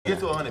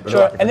to 100.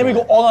 Sure. And then we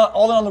go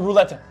all in on the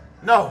roulette.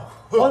 No.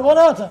 Why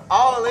not?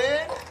 All in?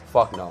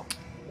 Fuck no.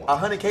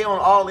 100K on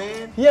all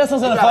in? Yeah, that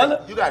sounds kind of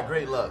fun. You got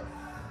great luck.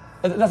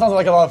 That sounds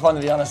like a lot of fun,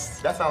 to be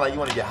honest. That sounds like you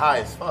want to get high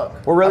as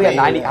fuck. We're really at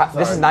 90.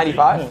 This is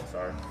 95?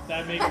 Sorry.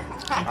 That makes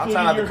I'm trying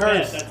not to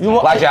curse.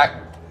 Blackjack.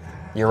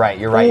 You're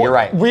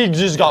right. We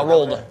just got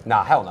rolled.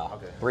 Nah, hell no.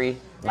 Okay. 3,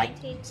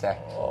 19.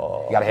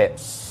 You gotta hit.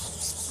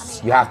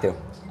 You have to.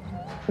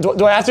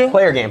 Do I have to?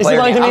 Player game.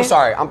 I'm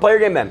sorry. I'm player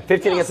game then.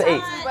 15 against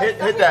 8.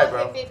 Hit that,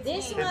 bro.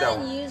 This Hit that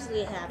one one.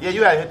 usually happens. Yeah,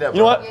 you gotta hit that, bro. You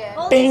know what?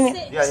 Yeah. Bing.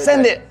 Yeah,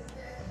 Send that. it.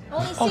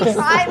 Only 6 Okay.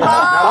 Hi, Now,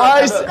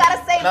 Mom. look, You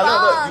gotta say now,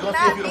 Mom, look, you gonna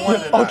see if you the not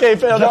one me. or not. Okay,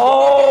 fair enough.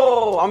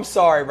 No, I'm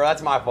sorry, bro.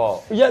 That's my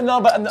fault. Yeah,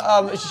 no, but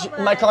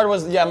my card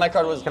was.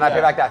 Can I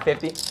pay back that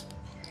 50?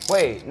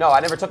 Wait, no, I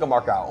never took a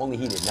marker out. Only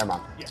he did. Never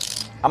mind. Yeah.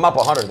 I'm up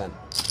 100 then.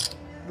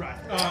 Right.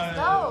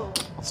 Go.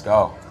 Let's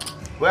go.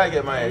 Where I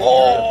get my? You're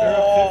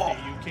up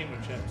 50. You came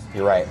with chips.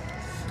 You're right.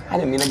 I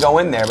didn't mean to go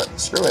in there, but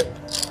screw it.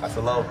 That's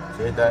a low.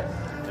 So hit that.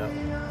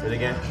 Yep. Hit it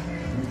again.